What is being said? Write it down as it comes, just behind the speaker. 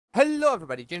Hello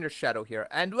everybody, Ginger Shadow here,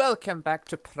 and welcome back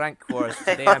to Prank Wars.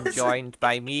 Today I'm joined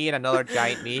by me and another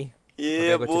giant me.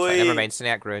 Yeah, boy. Never mind,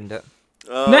 Snack ruined it.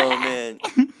 Oh, man.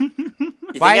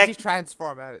 Why did he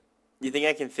transform out? You think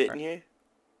I can fit in here?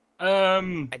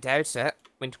 I doubt it.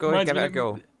 We'll go give it a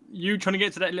go. You trying to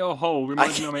get to that little hole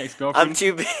reminds me of my ex-girlfriend. I'm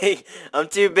too big. I'm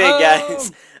too big,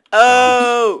 guys.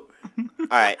 Oh!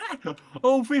 Alright.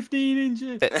 Oh, 15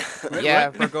 inches. Yeah,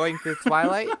 we're going through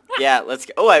Twilight. Yeah, let's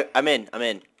go. Oh, I'm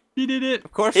in. He did it.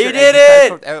 Of course, he did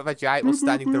it! Out of a giant while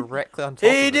standing directly on top of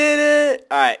it. He did it!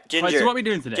 Alright, Ginger. Right, so what are we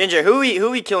doing today? Ginger, who are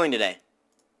we killing today?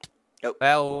 Oh.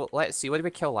 Well, let's see. What did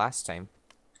we kill last time?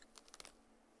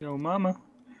 Yo, mama.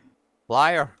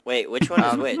 Liar. Wait, which one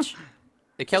is which?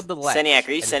 They killed the lich. Seniac,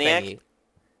 are you Seniac?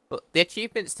 Well, the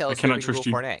achievements tell us I what we cannot go trust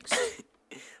you. for next.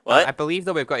 What? I believe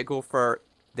though we've got to go for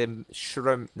the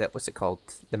shroom. What's it called?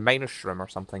 The MinoShroom or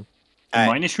something. The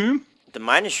Alright. MinoShroom? The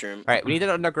MinoShroom. Alright, we need an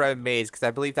underground maze because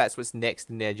I believe that's what's next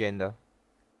in the agenda.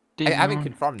 I haven't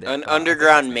confirmed it. An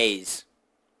underground maze.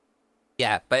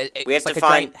 Yeah, but We have it's like to a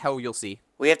find- giant hill you'll see.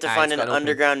 We have to Ah, find it's an got open.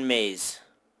 underground maze.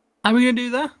 How are we going to do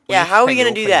that? Yeah, need how are we find the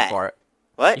gonna do opening that? for it.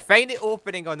 What? You find the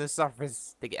opening on the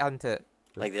surface to get onto it.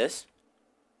 Like this?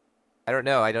 I don't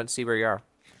know. I don't see where you are.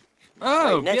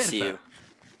 Oh, Right next to yeah, you.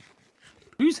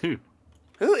 Who's who?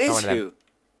 Who is one of them. who?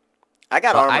 I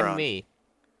got Well, armor I'm on. me.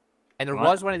 And there What?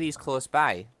 was one of these close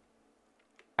by.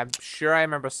 I'm sure I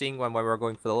remember seeing one when we were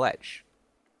going for the lich.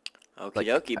 Okie Like,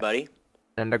 dokie, buddy.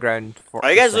 An underground fortress.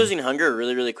 Are you guys thing. losing hunger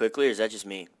really, really quickly, or is that just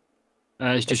me?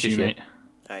 It's just It's you, just you. mate.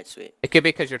 Alright, sweet. It could be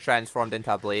because you're transformed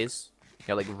into a blaze.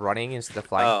 You're like running instead of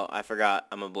flying. Oh, I forgot.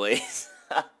 I'm a blaze.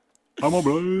 I'm a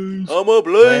blaze. I'm a isn't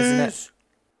blaze!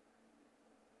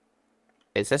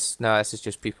 Is this? No, this is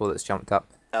just people that's jumped up.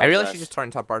 That I was really us. should just turn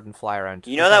into a bird and fly around.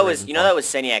 You know that was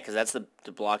Seniac, because that's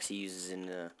the blocks he uses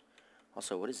in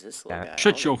Also, what is this little Yeah. guy?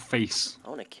 Shut your face. I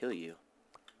wanna kill you.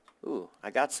 Ooh, I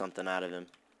got something out of him.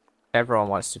 Everyone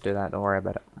wants to do that. Don't worry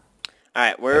about it.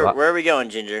 Alright, Hey, where what? are we going,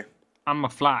 Ginger? I'm a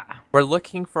fly. We're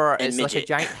looking for. And It's like a midget.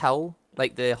 giant hill,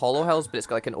 like the Hollow Hills, but it's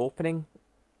got like an opening.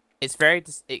 It's very.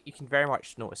 You can very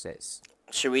much notice it.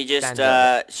 Should we Stand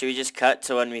up. just cut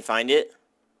to when we find it?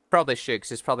 Probably should,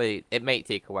 because it's probably. It might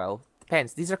take a while.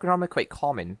 Depends. These are normally quite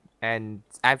common, and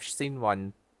I've seen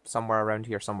one somewhere around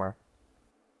here somewhere.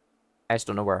 I just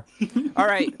don't know where. All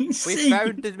right, we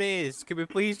found the maze. Can we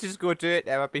please just go do it?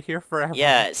 I'll be here forever.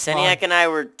 Yeah, Come Seniac on. and I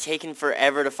were taking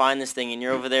forever to find this thing, and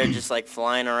you're over there just like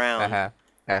flying around. Uh-huh.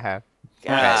 God,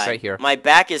 Yeah, it's right here. My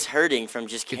back is hurting from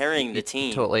just carrying the You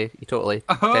team. totally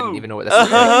Oh. didn't even know what this was.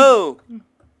 Oh!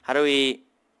 How do we...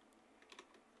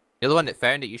 You're the one that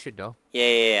found it. You should know.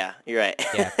 Yeah. You're right.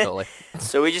 Yeah, totally.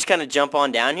 So we just kind of jump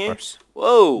on down Of here? course.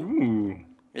 Whoa! Ooh.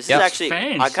 This Yep. is actually...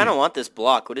 I Fancy. kind of want this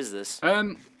block. What is this?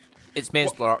 It's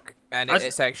maze block, and I-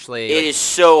 it's actually. It like, is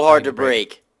so hard trying to to break.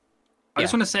 break. I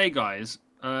just Yeah. want to say, guys,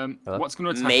 what's going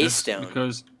to attack Maze us? stone.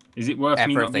 Because is it worth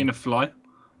me not Everything. being a fly?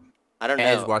 I don't It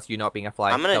know. is worth you not being a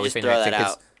fly. I'm gonna That we just find throw next that time,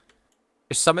 'cause out.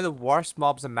 There's some of the worst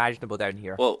mobs imaginable down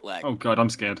here. Whoa, lag. Oh god, I'm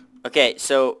scared. Okay,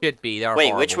 so... Should be. They're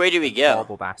Wait, which horrible. way do we go?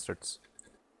 Horrible bastards.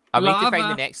 We need to find Lava.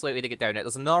 the next way to get down it.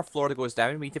 There's another floor that goes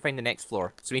down. We need to find the next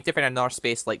floor. So we need to find another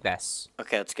space like this.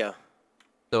 Okay, let's go.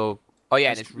 So, oh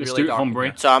yeah, and it's Let's really do it, dark in hombre.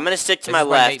 here. So I'm going to stick to This my is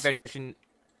where left.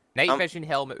 Night vision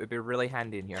helmet would be really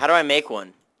handy in here. How do I make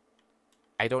one?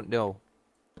 I don't know.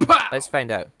 Pow! Let's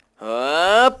find out.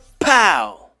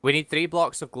 Pow! We need 3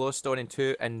 blocks of glowstone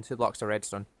and 2 blocks of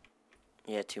redstone.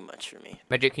 Yeah, too much for me.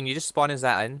 Midget, can you just spawn us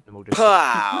that in? And we'll just...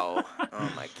 Pow!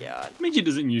 Oh my god. Midget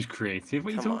doesn't use creative.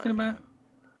 What are you Come talking on. about?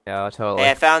 Yeah, totally.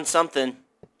 Hey, I found something.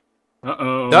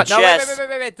 Uh-oh. No, chest.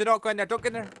 wait, do not go in there, don't go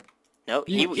in there. No,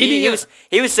 he You he idiot.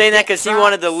 was saying that because he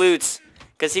wanted the loots.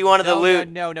 Because he wanted the No, loot.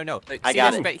 no. Look, I see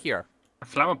got this it. bit here? A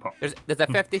flower pot. There's a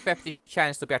 50-50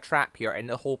 chance there'll be a trap here and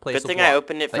the whole place Good will thing blow I up.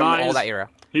 opened it Like, from Guys. all that area.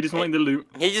 He just wanted the loot.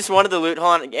 He just wanted the loot.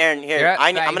 Hold on, Aaron. Here, You're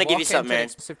I'm right, gonna give you walk something, into an Aaron.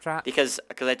 explosive trap. Because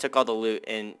I took all the loot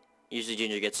and usually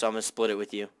Ginger gets, so I'm gonna split it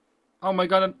with you. Oh my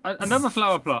god, another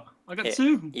flower plot. I got Yeah,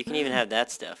 2. You can even have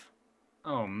that stuff.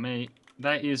 Oh mate,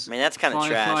 that is I mean, that's kind of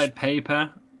trash. fireflied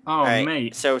paper. Oh All right,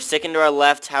 mate. so sticking to our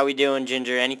left. How we doing,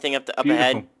 Ginger? Anything up Beautiful.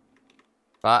 ahead?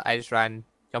 But I just ran,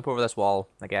 jump over this wall,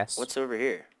 I guess. What's over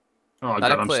here? Oh Not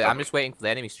god, a I'm clue, stuck. I'm just waiting for the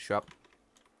enemies to show up.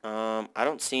 I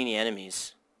don't see any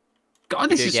enemies. God,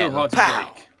 this You is get so them. hard to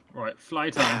Pow! break. Right, fly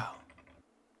time.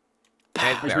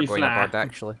 I'd Pow. better me going fly. aboard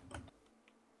actually.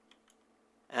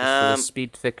 Just for the Um.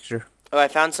 speed fixture. Oh, I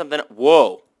found something.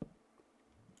 Whoa!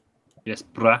 Yes,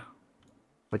 bruh.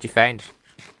 What'd you find?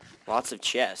 Lots of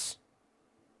chests.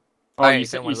 Oh, Oh, yeah, you you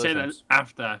said, found one you of those said that ones.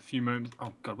 after a few moments.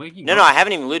 Oh god, where you No, I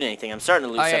haven't even looted anything. I'm starting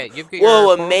to loot Oh yeah, something. you've got Whoa,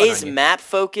 your a phone maze on you. map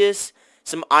focus.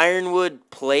 Some ironwood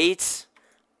plates.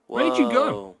 Whoa. Where did you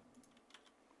go?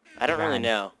 I don't really Ran.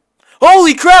 know.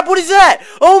 Holy crap, what is that?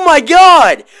 Oh my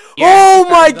god! Yes, Oh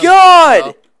my found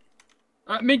them.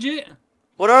 god! Midget,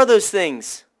 What are those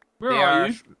things? where They are are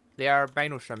you? they are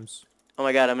MinoShrooms. Oh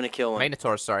my god, I'm gonna kill one.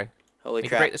 Minotaurs, sorry. Holy You can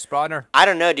crap. break the spawner. I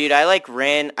don't know, dude. I like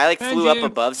flew up you.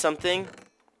 above something.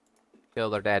 Kill,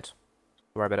 they're dead.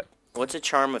 Don't worry about it. What's a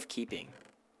charm of keeping?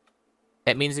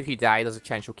 It means if you die, there's a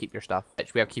chance you'll keep your stuff.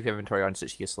 Which we have keep inventory on, so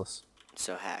it's useless.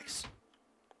 So hacks.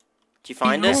 Did you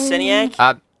find us,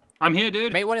 Seniac? I'm here, dude. You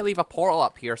might want to leave a portal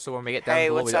up here, so when we get down Hey,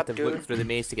 below, what's we up, have to look dude? through the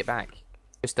maze to get back.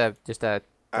 Just a little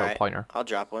Alright. pointer. I'll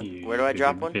drop one. Where do I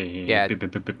drop one? Yeah, we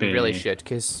really should,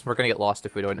 because we're gonna get lost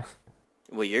if we don't.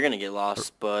 Well, you're gonna get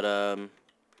lost, but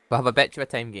We'll have a bit of a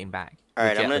time getting back.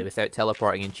 Alright, I'm legitly, gonna- without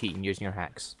teleporting and cheating using your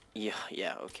hacks.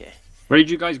 yeah, okay. Where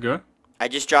did you guys go? I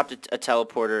just dropped a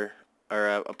teleporter or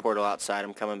a portal outside.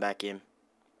 I'm coming back in.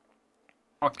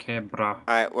 Okay, bro.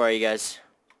 Alright, where are you guys?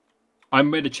 I'm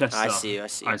where the chests I are. see you, I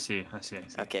see you. I see.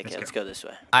 Okay, let's go this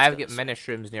way. I have got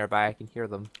MinoShrooms nearby. I can hear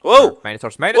them. Whoa! Or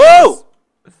Minotaurs. Minotaurs! Whoa!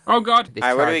 Oh god. They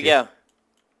Alright, where do we charge you. go?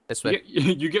 This You way.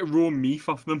 get, you get raw meat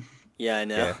off them. Yeah, I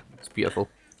know. Yeah, it's beautiful.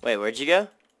 Wait, where'd you go?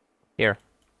 Here.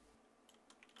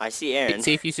 I see Aaron.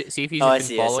 See if you Oh, I can see, I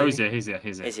see. follow. Oh, he's here. He's here.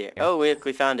 He's here. Yeah. Oh,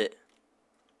 we found it.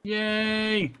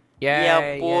 Yay!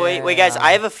 Yeah, boy. Wait, guys,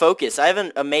 I have a focus. I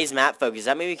have a maze map focus.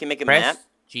 That maybe we can make a Press map?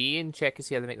 G and check and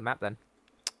see how they make the map then.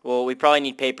 Well, we probably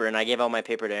need paper, and I gave all my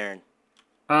paper to Aaron.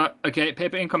 Okay,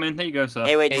 paper incoming. There you go, sir.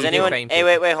 Hey, wait, Hey, does you do anyone... fine, Hey,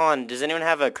 paper. wait, hold on. Does anyone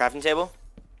have a crafting table?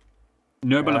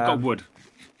 No, but I've got Um, wood.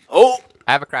 Oh!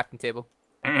 I have a crafting table.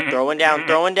 Throwing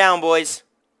down, boys.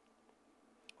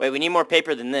 Wait, we need more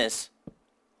paper than this.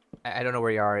 I don't know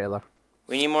where you are, either.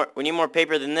 We need more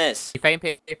paper than this. You find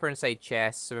paper inside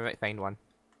chests, so we might find one.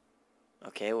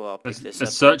 Okay, well, I'll pick this Let's up.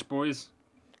 search, boys.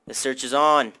 The search is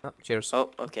on. Oh, cheers. Oh,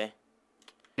 okay.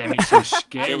 Damn, it's so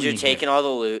scary. Ginger taking all the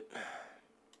loot.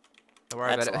 Don't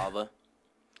worry That's about it. lava.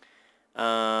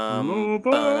 Lava.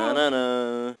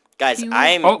 Banana. Guys,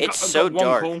 Oh, it's got so one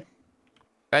dark. coal.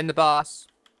 Found the boss.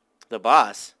 The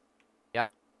boss. Yeah.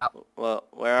 Well,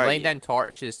 where are Laying you? down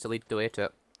torches to lead the way to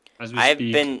it. As we I've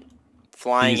speak. been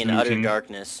flying He's in utter looting.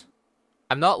 darkness.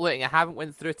 I'm not looting. I haven't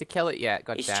went through to kill it yet.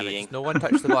 God He's damn cheating. it! No one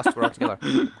touched the boss. We're all together.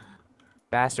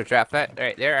 Bastard trap it.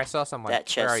 Right there, I saw someone. That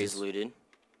Where are chest you? is looted.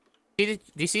 Do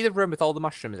you see the room with all the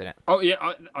mushrooms in it? Oh yeah,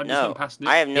 I just No, went past it.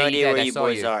 I have no Yeah, you idea did, where I you saw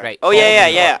boys you. are. Right, Oh follow yeah,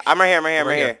 the yeah. torch. I'm right here. I'm right here. I'm Over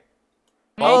right here. here.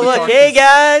 Follow Oh the look, hey torches.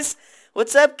 guys.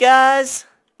 What's up, guys?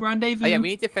 Rendezvous. Oh yeah, we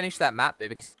need to finish that map bit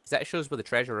because that shows where the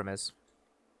treasure room is.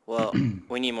 Well,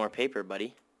 we need more paper,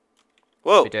 buddy.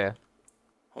 Whoa. We do.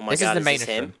 Oh my This god, is the is this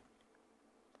him? MinoShroom.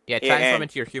 Yeah, Here, transform Aaron.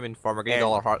 into your human form. We're gonna need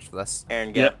all our hearts for this.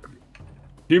 Aaron, go. Yep.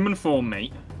 Human form,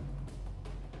 mate.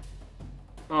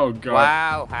 Oh god.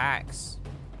 Wow, hacks.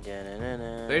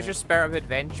 Da-na-na-na. There's your spirit of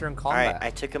adventure and combat. Alright,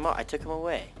 I took him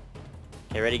away.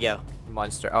 Okay, ready, go.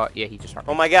 Monster. Oh yeah, he just hurt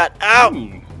me. Oh my god. Ow!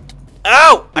 Ooh.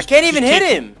 Ow! I Just- can't even just hit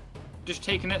take- him! Just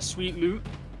taking that sweet loot.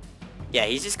 Yeah,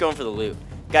 he's just going for the loot.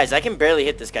 Guys, I can barely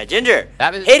hit this guy. Ginger!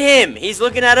 That was- Hit him! He's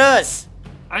looking at us!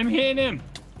 I'm hitting him.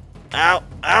 Ow!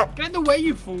 Ow! Get in the way,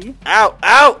 you fool. Ow!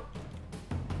 Ow!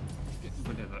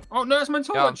 Oh no, that's my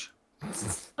torch.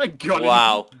 I got him.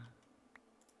 Wow.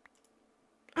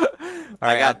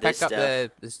 Alright, got I'll this pick up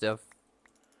stuff. the stuff.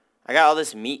 I got all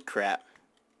this meat crap.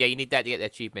 Yeah, you need that to get the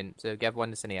achievement. So give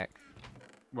one to Seniac.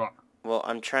 What? Well,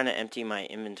 I'm trying to empty my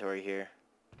inventory here.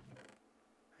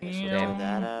 I guess we'll Yeah. throw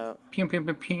that out. Pew, pew,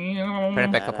 pew, pew. Trying to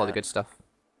pick that up all the out. good stuff.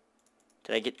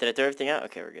 Did I throw everything out?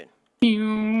 Okay, we're good.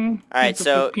 Pew, Alright, pew,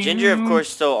 so pew, Ginger, of pew. course,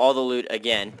 stole all the loot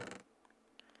again.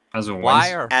 As always.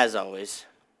 Liar. As always.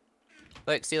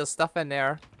 Look, see the stuff in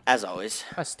there. As always.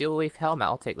 A steel leaf helmet.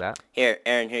 I'll take that. Here,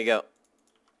 Aaron, here you go.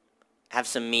 Have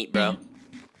some meat, bro.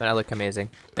 Then I look amazing.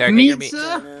 There, get Meat, your meat.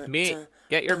 sir? Meat.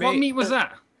 Get your What meat. meat was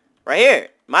that? Right here.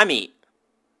 My meat.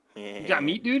 You got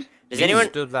meat, dude? Does Meat anyone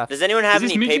stood left. does anyone have Is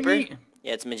this any midget paper? meat?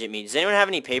 Yeah, it's midget meat. Does anyone have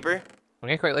any paper? I'm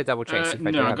gonna quickly double check see if I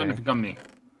do No, I have got any. nothing on me.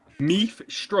 Beef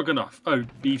stroganoff. Oh,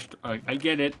 beef. Oh, I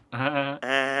get it. Uh-huh.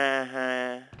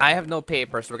 I have no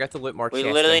paper, so we're going to loot more We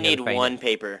chests. literally and then need find one it.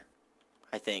 paper,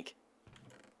 I think.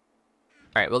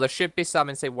 Alright, well there should be some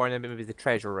inside one of them, maybe the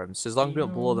treasure rooms. So as long as we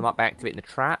don't blow them up by activating the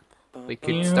trap, we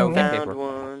could still get Found paper.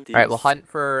 one. Alright, we'll hunt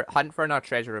for another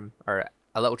treasure room, or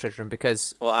a little treasure room,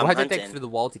 because Well, I'm we'll have to dig hunting. through the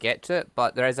wall to get to it,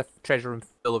 but there is a treasure room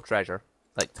full of treasure.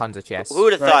 Like tons of chests. Who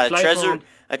would have Right, thought fly forward.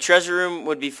 a treasure room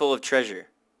would be full of treasure?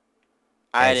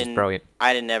 Yeah, this is brilliant.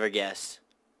 I didn't never guess.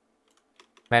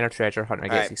 Minor treasure hunter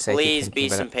gets Alright, excited. please thinking be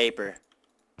about some it. paper.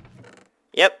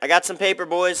 Yep, I got some paper,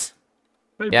 boys.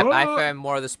 Yep, I found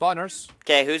more of the spawners.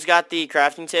 Okay, who's got the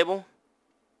crafting table?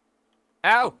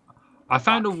 Ow! I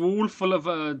found a wall full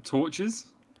of torches.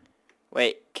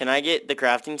 Wait, can I get the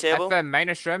crafting I table? found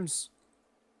MinoShrooms.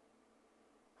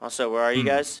 Also, where are you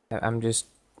guys? I'm just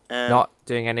not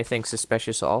doing anything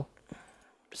suspicious at all.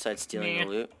 Besides stealing the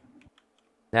loot.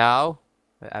 No,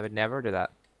 I would never do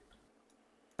that.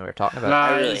 What we're talking about.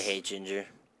 I really hate Ginger.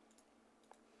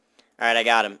 Alright, I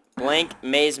got him. Blank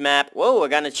maze map. Whoa, I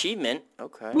got an achievement.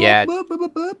 Okay. Yeah.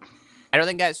 I don't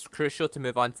think that's crucial to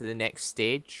move on to the next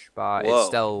stage, but Whoa. it's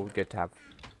still good to have.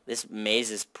 This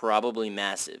maze is probably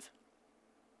massive.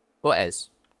 What is?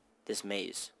 This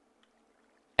maze.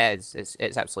 It's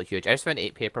absolutely huge. I just found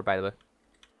 8 paper, by the way.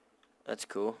 That's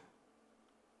cool.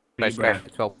 I just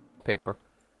found 12 paper.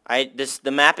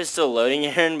 The map is still loading,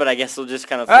 Aaron, but I guess we'll just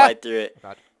kind of fly through it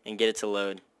and get it to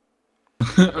load.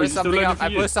 I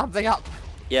blew something up.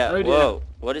 Yeah, Oh, whoa.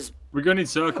 What is... We're going in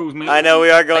circles, mate. I know, we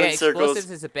are going in Explosives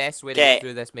circles. is the best way to get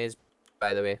through this maze,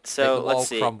 by the way. So, the let's wall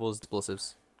see. crumbles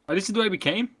explosives. Oh, this is the way we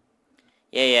came?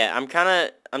 Yeah,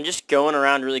 I'm just going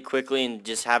around really quickly and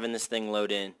just having this thing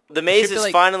load in. The maze is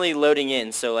finally loading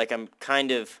in, so like I'm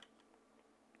kind of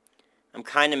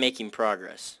making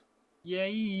progress.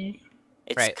 Yay.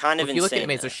 It's kind of insane. If you look at the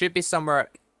maze, there should be somewhere,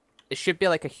 it should be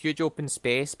like a huge open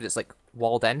space, but it's like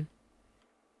walled in.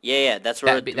 Yeah, that's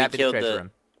where we that'd be killed the treasure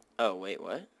room. Oh, wait,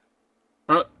 what?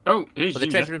 Here's the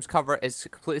treasure room's cover is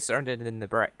completely surrounded in the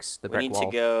bricks, the brick wall. We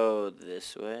need to go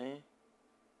this way.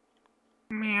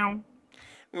 Meow.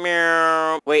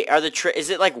 Meow. Wait, is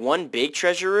it like one big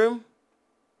treasure room?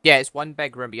 Yeah, it's one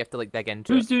big room, but you have to like dig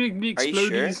into Who's it. doing the explodies?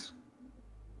 Are you sure?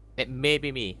 It may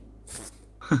be me.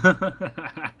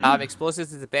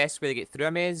 Explosives is the best way to get through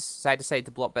a maze, so I decided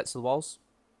to block bits of the walls.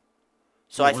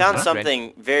 So I found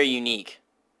something very unique,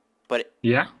 but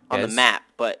on the map,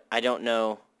 but I don't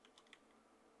know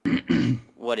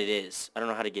what it is. I don't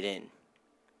know how to get in.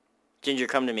 Ginger,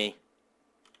 come to me.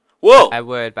 Whoa! I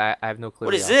would, but I have no clue.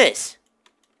 What is this?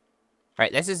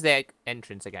 Right, this is the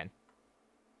entrance again.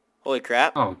 Holy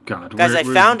crap! Oh god, guys, I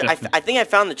think I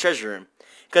found the treasure room,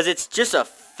 because it's just a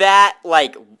fat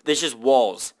there's just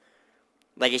walls.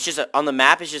 Like it's just on the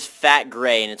map, it's just fat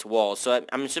gray and it's walls. So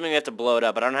I'm assuming we have to blow it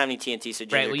up. But I don't have any TNT, so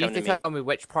Ginger, right, well, you have to tell me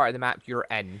which part of the map you're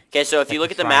in. Okay, so if you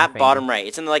look at the map, bottom right,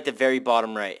 it's in like the very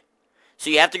bottom right. So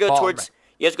you have to go towards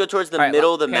the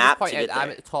middle of the map to get there.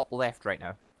 I'm at the top left right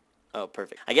now. Oh,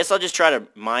 perfect. I guess I'll just try to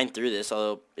mine through this,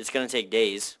 although it's gonna take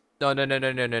days.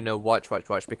 No. Watch,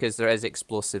 because there is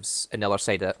explosives on the other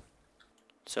side of it.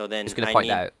 So then it's gonna point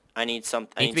out. I need some.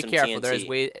 You need to be careful. TNT. There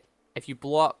is if you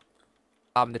blow up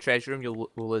the treasure room,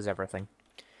 we'll lose everything,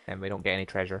 and we don't get any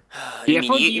treasure. you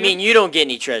mean you don't get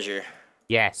any treasure?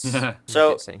 Yes.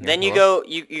 So then you go.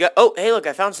 You got. Oh, hey, look!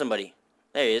 I found somebody.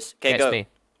 There he is. Okay, go. Me.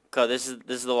 Go. This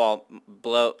is the wall.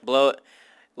 Blow it.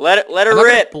 Let her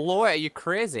rip. Blow it. Are you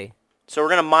crazy? So we're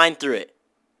gonna mine through it.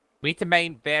 We need to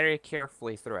mine very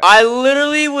carefully through it. I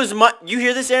literally was you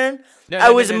hear this, Aaron? I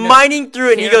was mining through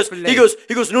it, and he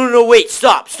goes, no, wait,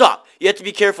 stop. You have to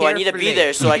be careful. I need to be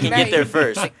there so I can get there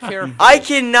first. I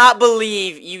cannot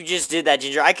believe you just did that,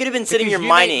 Ginger. I could have been sitting here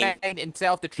mining.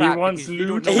 He wants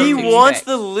loot. He wants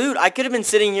the loot. I could have been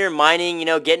sitting here mining,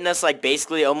 getting us like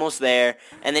basically almost there,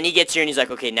 and then he gets here and he's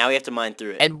like, okay, now we have to mine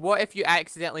through it. And what if you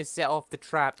accidentally set off the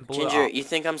trap and blow Ginger, it up? you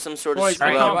think I'm some sort of scrub?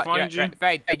 I can't find you.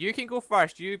 Fine, you can go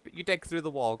first. You dig through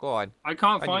the wall. Go on. I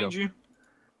can't find you.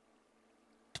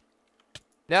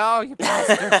 No, you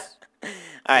bastards.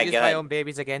 Alright, use go my ahead. own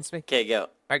babies against me. Okay, go.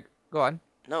 Alright, go on.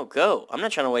 No, go. I'm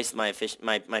not trying to waste my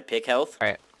pick health.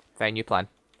 Alright, fine, you plan.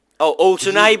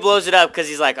 So now he blows it up because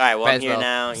he's like, alright, well, I'm here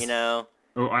now,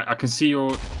 Oh, I can see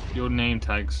your name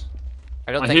tags.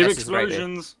 I don't I think hear this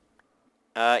explosions. Is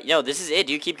right, no, this is it,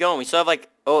 dude. Keep going. We still have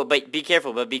but be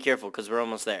careful, because we're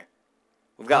almost there.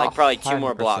 We've got probably 2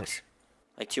 more blocks.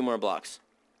 Like 2 more blocks.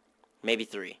 Maybe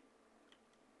 3.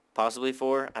 Possibly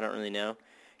 4. I don't really know.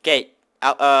 Okay,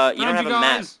 you don't have a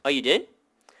map. Oh, you did?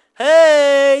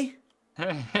 Hey!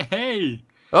 Hey!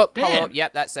 Oh, hello.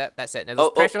 Yep, that's it. Now,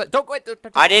 pressure. Don't go into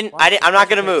I didn't. I'm not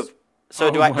gonna move.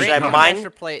 So should I mine? Pressure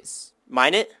plates.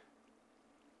 Mine it?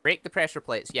 Break the pressure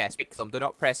plates. Yes, break them. Do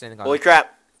not press anything on Holy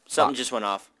crap! Something just went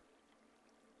off.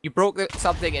 You broke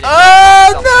something. And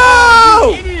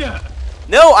oh no! Idiot!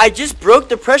 No, I just broke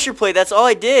the pressure plate. That's all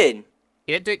I did.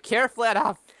 You didn't do it carefully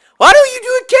enough. Why don't you do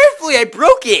it carefully? I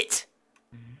broke it.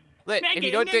 Look, if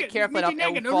you don't do it carefully enough,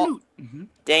 it will fall.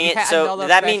 Dang it! So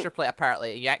that means pressure plate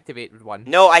apparently you activated one.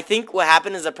 No, I think what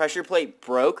happened is the pressure plate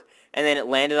broke and then it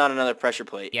landed on another pressure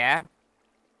plate. Yeah.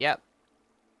 Yep.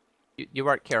 You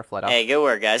weren't careful enough. Hey, good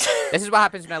work, guys. This is what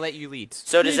happens when I let you lead.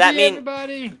 So does that mean?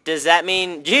 Everybody. Does that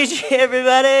mean GG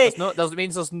everybody? That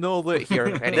means there's no loot here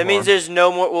anymore. That means there's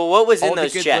no more. Well, what was in those All the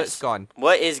good chests? loot's gone.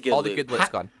 What is good All loot? the good loot's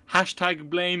gone. Hashtag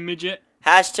blame midget.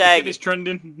 Let's get this Hashtag.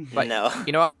 trending. But No.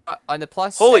 you know what? On the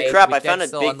plus Holy side, crap, we I did found a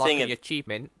still big unlock thing the of-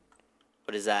 achievement.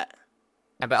 What is that?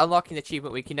 And by unlocking the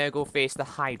achievement, we can now go face the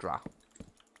Hydra.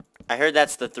 I heard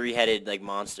that's the three-headed like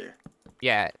monster.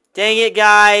 Yeah. Dang it,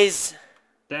 guys!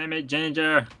 Damn it,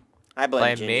 Ginger. I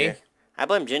blame Ginger. me? I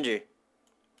blame Ginger.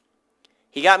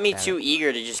 He got me Damn too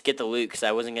eager to just get the loot because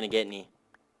I wasn't gonna get any.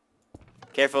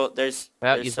 Careful, there's.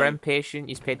 Well, there's he's some... very impatient.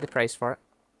 He's paid the price for it.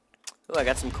 Oh, I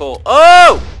got some coal.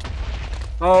 Oh!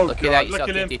 Oh, Look at God, that, you look at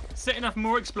him. self-emptied. Setting off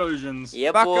more explosions.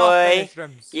 Yeah, Back off, boy.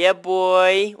 MinoShrooms. Yeah,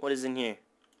 boy. What is in here?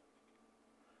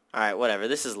 All right, whatever.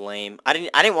 This is lame. I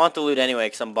didn't want the loot anyway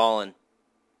because I'm balling.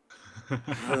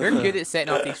 You're good at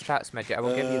setting off these traps, Midget. I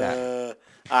will give you that.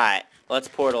 All right, let's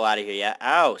portal out of here. Yeah.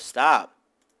 Ow! Stop.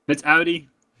 Let's Audi.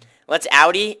 Let's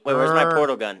outie. Wait, where's my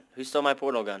portal gun? Who stole my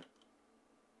portal gun?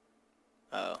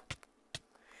 Uh oh.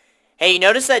 Hey, you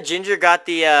notice that Ginger got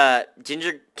the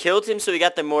Ginger killed him, so he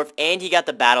got the morph and he got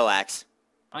the battle axe.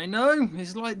 I know.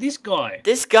 It's like this guy.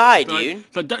 This guy, It's like- dude.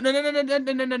 it's like, no, no, no, no, no,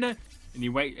 no, no, no, no.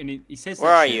 And he says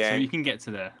Where that are shit, you, so Aaron? you can get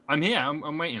to there. I'm here.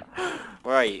 I'm waiting.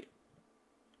 Where are you?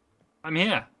 I'm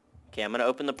here. Okay, I'm gonna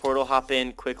open the portal. Hop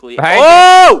in quickly. Behind you.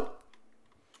 Oh!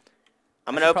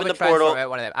 I'm gonna open Probably the try and portal. sort out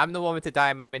one of them. I'm the one with the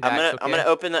diamond I'm axe, gonna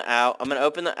open the out. I'm gonna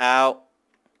open the out.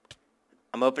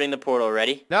 I'm opening the portal.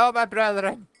 Ready? No, my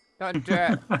brethren. Don't do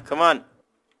it. Come on.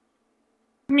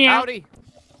 Meow. Howdy.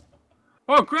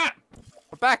 Oh, crap.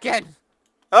 We're back in.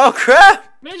 Oh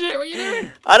crap! Midget, what are you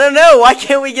doing? I don't know. Why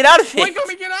can't we get out of it? Why can't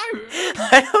we get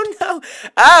out? I don't know.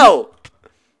 Ow!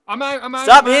 I'm out. I'm out.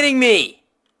 Stop I'm out. hitting me!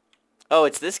 Oh,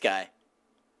 it's this guy.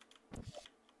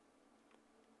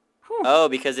 Whew. Oh,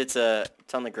 because it's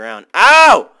on the ground.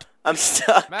 Ow! I'm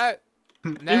stuck. I'm out.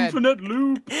 Ned. Infinite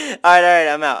loop. Alright,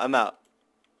 I'm out. I'm out.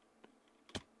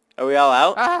 Are we all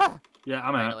out? Ah! Yeah,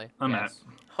 I'm out. Finally. I'm out. Yes.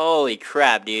 Holy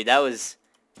crap, dude. That was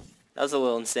a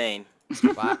little insane.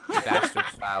 Wow, you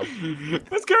bastards. Wow.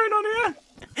 What's going on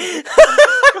here?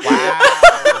 Wow.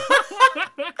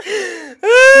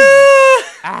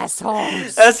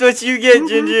 Assholes. That's what you get,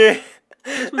 Ginger.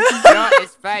 You know,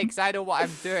 it's fake 'cause I know what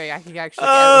I'm doing. I can actually get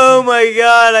Oh my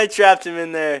god, I trapped him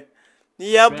in there.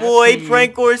 Yeah, boy, Trapping.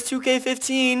 Prank Wars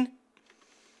 2K15.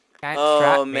 Can't Oh,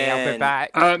 trap me. I'll be man.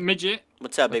 back. Midget.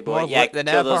 What's up, big More boy? Yeah, work than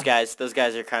kill those ever. guys. Those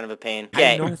guys are kind of a pain. I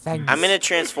Okay, know things. I'm gonna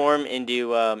transform into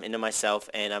myself,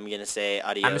 and I'm gonna say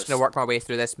adios. I'm just gonna work my way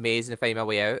through this maze and find my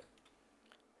way out.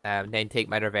 Then take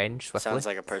my revenge swiftly. Sounds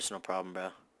like a personal problem, bro.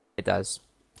 It does.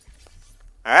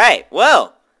 All right,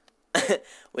 well,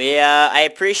 I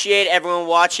appreciate everyone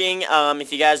watching.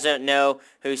 If you guys don't know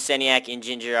who Seniac and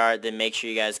Ginger are, then make sure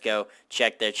you guys go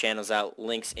check their channels out.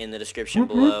 Links in the description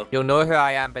below. You'll know who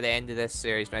I am by the end of this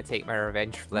series when I take my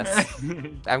revenge for this.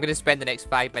 I'm gonna spend the next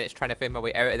 5 minutes trying to find my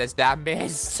way out of this damn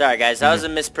maze. Sorry, guys, that was a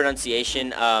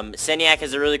mispronunciation. Seniac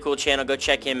has a really cool channel. Go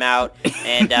check him out.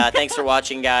 And thanks for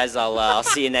watching, guys. I'll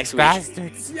see you next week.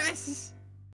 Bastards. Yes.